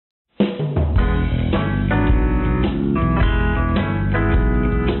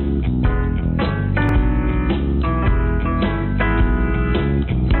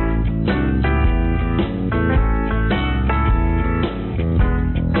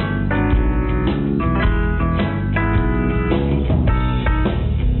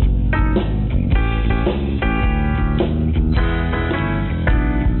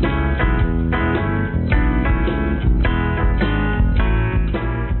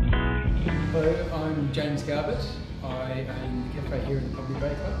I'm James Garbett. I own the cafe here in the Public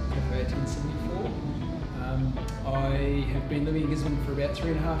Bay Club, Cafe 1074. I have been living in Gisborne for about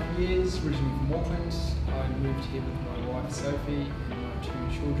 3.5 years, originally from Auckland. I moved here with my wife Sophie and my 2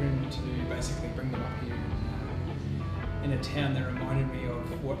 children to basically bring them up here in a town that reminded me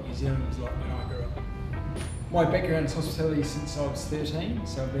of what New Zealand was like when I grew up. My background is hospitality since I was 13,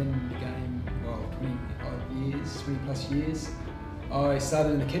 so I've been in the game, 20 plus years. I started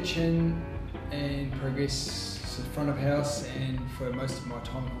in the kitchen and progressed to the front of house, and for most of my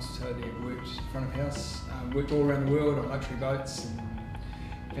time in hospitality I've worked front of house, worked all around the world on luxury boats and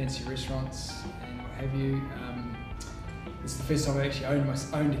fancy restaurants and what have you. This is the first time I actually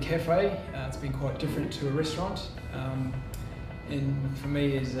owned a cafe. It's been quite different to a restaurant. And for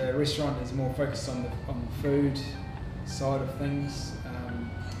me, as a restaurant is more focused on the food side of things,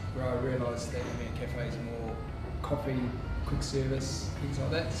 where I realised that a cafe is more coffee, quick service, things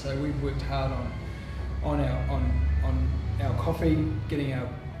like that. So we've worked hard on our coffee, getting our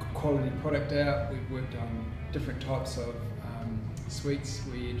quality product out. We've worked on different types of sweets.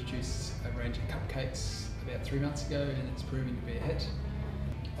 We introduced a range of cupcakes about 3 months ago, and it's proving to be a hit.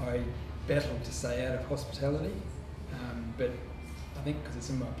 I battled to stay out of hospitality, but I think because it's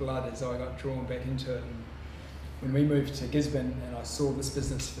in my blood, as I got drawn back into it. And when we moved to Gisborne and I saw this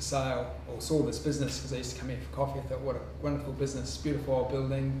business for sale, or saw this business because I used to come here for coffee, I thought, what a wonderful business, beautiful old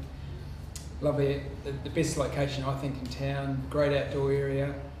building, lovely, the best location I think in town, great outdoor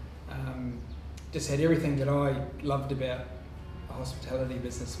area, just had everything that I loved about a hospitality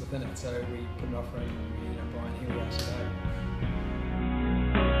business within it. So we put an offer in and we ended up buying. Here we are today.